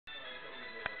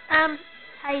Um,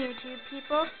 Hi YouTube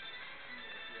people.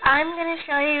 I'm gonna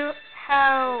show you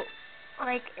how,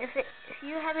 like, if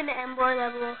you have an Emboar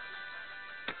level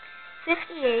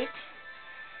 58,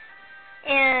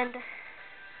 and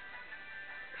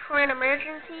for an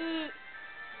emergency,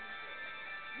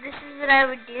 this is what I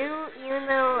would do, even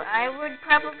though I would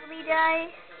probably die.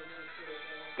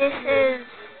 This is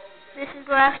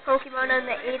the last Pokemon on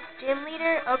the 8th Gym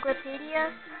Leader, Oklopedia.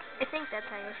 I think that's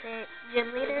how you say it,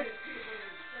 Gym Leader.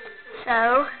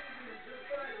 So,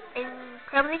 I'm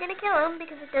probably going to kill him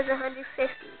because it does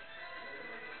 150.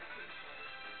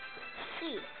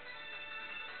 See.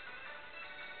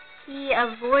 He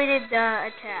avoided the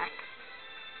attack.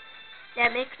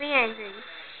 That makes me angry.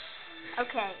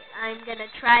 Okay, I'm going to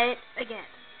try it again.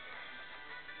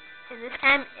 And this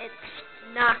time,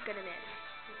 it's not going to miss.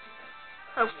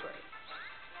 Hopefully.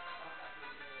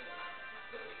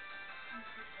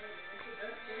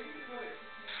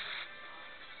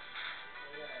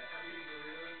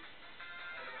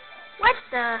 What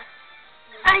the?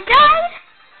 I died?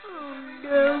 Oh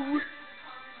no.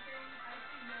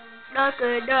 Not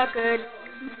good, not good.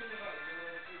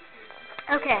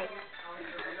 Okay.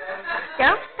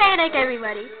 Don't panic,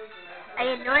 everybody. I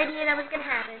had no idea that was going to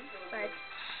happen, but...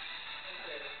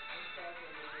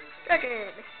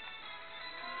 Good.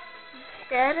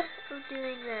 Instead of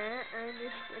doing that, I'm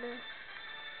just going to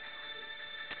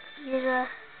use a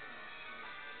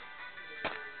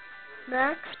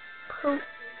max poke.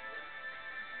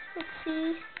 Let's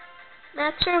see.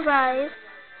 Max revive.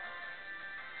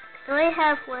 I only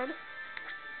have one.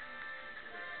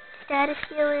 Status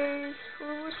healers,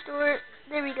 full restore.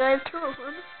 There we go, I have two of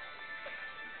them.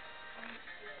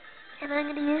 And I'm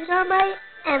going to use it on my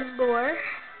Emboar.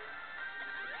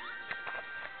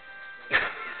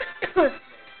 It's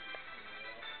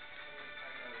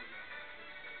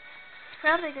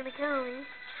probably going to kill me.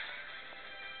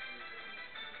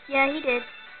 Yeah, he did.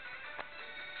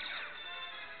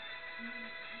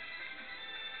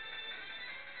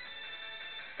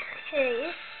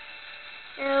 Okay.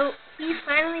 So, he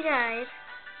finally died.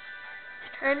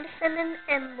 It's time to send an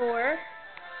Emboar.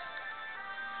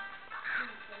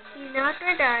 He's not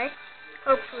gonna die,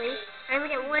 hopefully. I only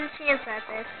get one chance at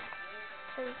this.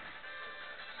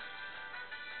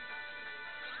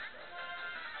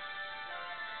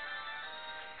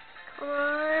 Come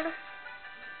on.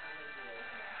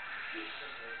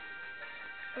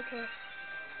 Okay.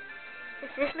 If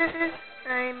this misses,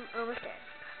 I'm almost dead.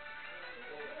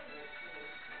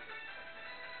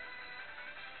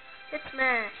 Hit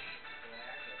smash.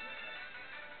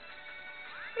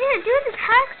 Man, doing this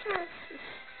hack smash is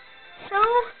so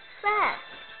fast.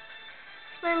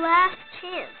 It's my last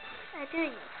chance at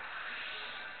doing this.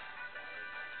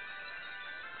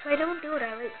 If I don't do it,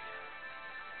 I lose.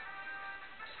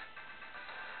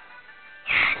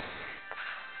 Yes!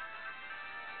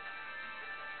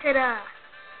 Ta-da!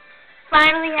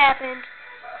 Finally happened,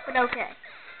 but okay.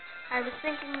 I was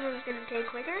thinking it was going to take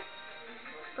quicker,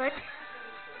 but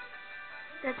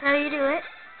that's how you do it.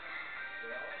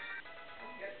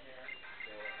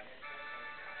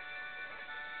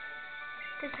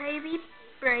 That's how you beat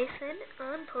Bryson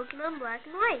on Pokemon Black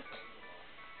and White.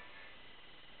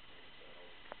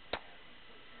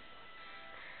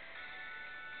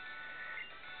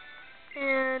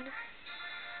 And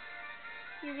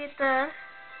you get the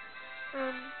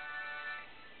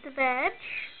badge.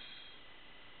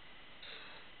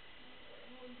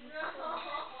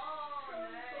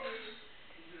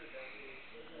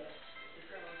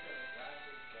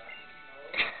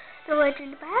 The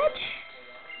legend badge.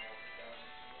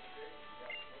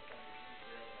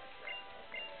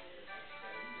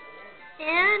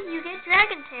 And you get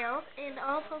Dragon Tail, and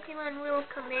all Pokemon will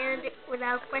command it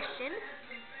without question.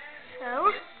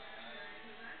 So,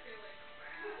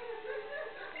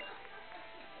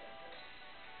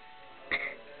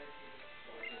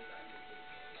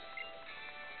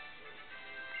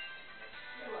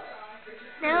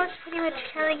 now it's pretty much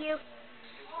telling you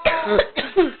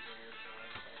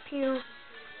to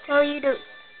tell you to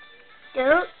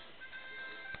don't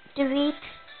defeat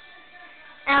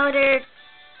Outer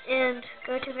and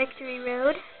go to Victory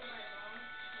Road.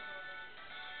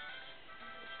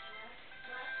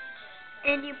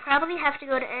 And you probably have to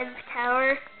go to End's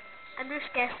Tower. I'm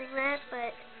just guessing that,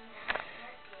 but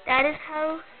that is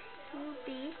how you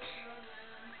beat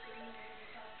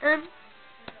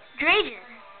Dragon.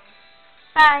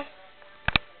 Bye.